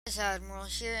It's Admiral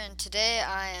here, and today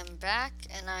I am back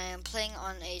and I am playing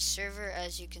on a server,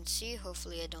 as you can see.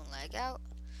 Hopefully I don't lag out.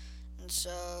 And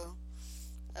so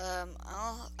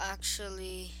I'll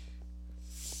actually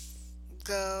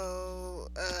go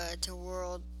to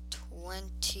world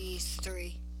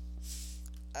 23.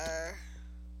 No,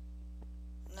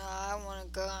 I want to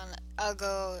go on, I'll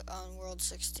go on world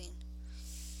 16.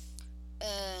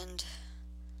 And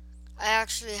I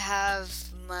actually have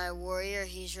my warrior.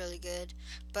 He's really good,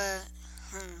 but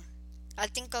I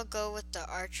think I'll go with the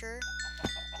archer.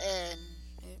 And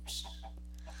oops,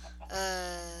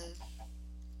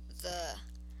 the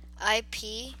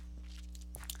IP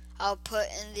I'll put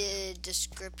in the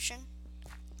description.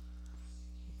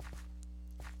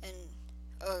 And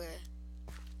okay,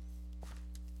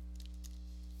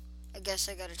 I guess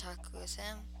I gotta talk with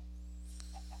him.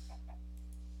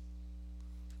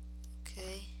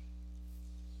 Okay.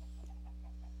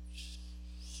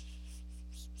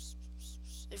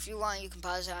 If you want, you can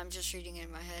pause it. I'm just reading it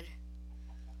in my head.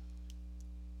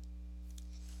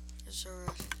 It's alright.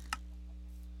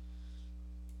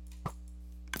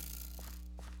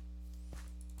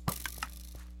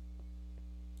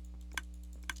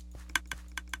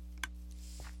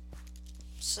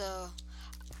 So,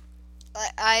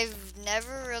 I've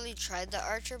never really tried the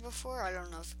archer before. I don't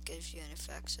know if it gives you any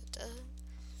effects. It doesn't.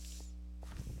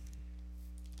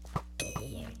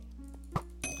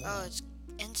 Oh, it's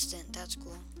instant. That's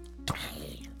cool.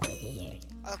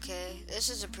 Okay, this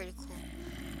is a pretty cool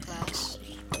class.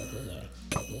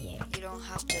 You don't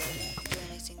have to do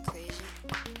anything crazy.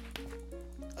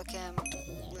 Okay,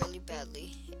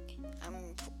 I'm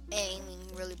aiming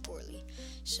really poorly.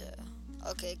 So,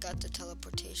 okay, got the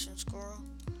teleportation squirrel.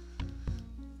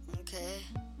 Okay.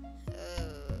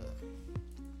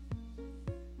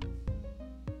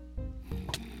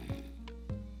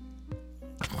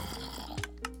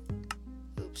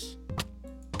 Oops.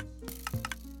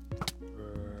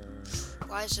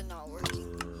 Why is it not working?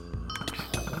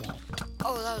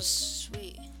 Oh, that was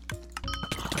sweet.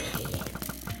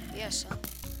 Yes, son.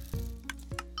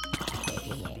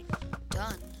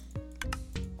 Done.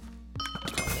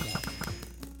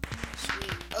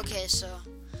 Sweet. Okay, so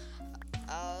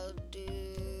I'll do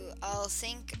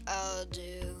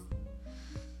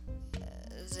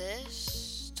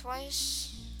this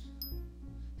twice,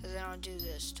 and then I'll do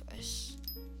this twice.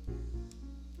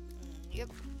 Yep.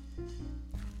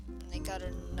 And they got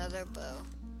another bow.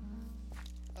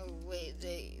 Oh wait,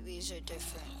 these are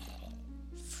different.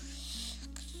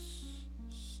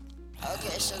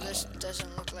 Okay, so this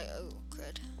doesn't look like, oh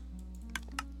crud.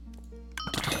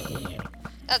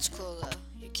 That's cool though.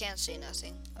 You can't say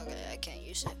nothing. Okay, I can't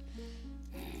use it.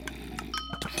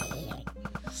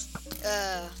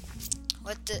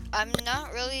 I'm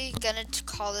not really gonna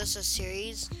call this a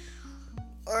series,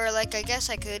 or like I guess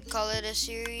I could call it a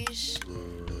series,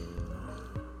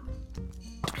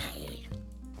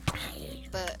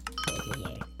 but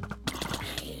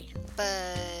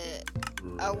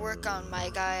I'll work on my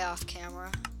guy off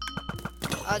camera.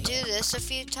 I'll do this a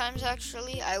few times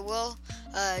actually. I will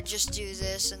just do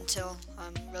this until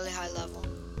I'm really high level.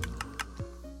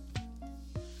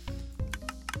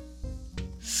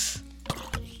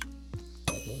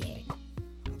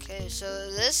 Okay, so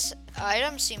this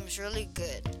item seems really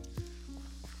good.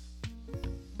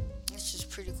 This is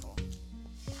pretty cool.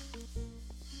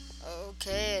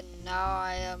 Okay, and now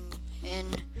I am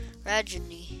in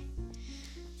Rajani.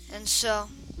 And so,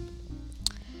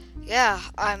 yeah,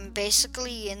 I'm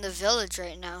basically in the village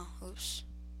right now. Oops.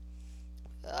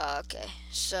 Okay,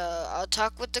 so I'll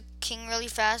talk with the king really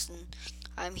fast, and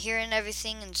I'm hearing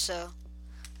everything, and so,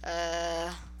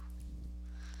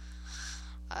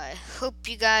 I hope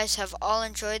you guys have all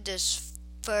enjoyed this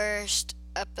first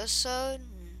episode.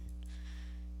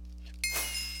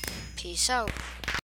 Peace out.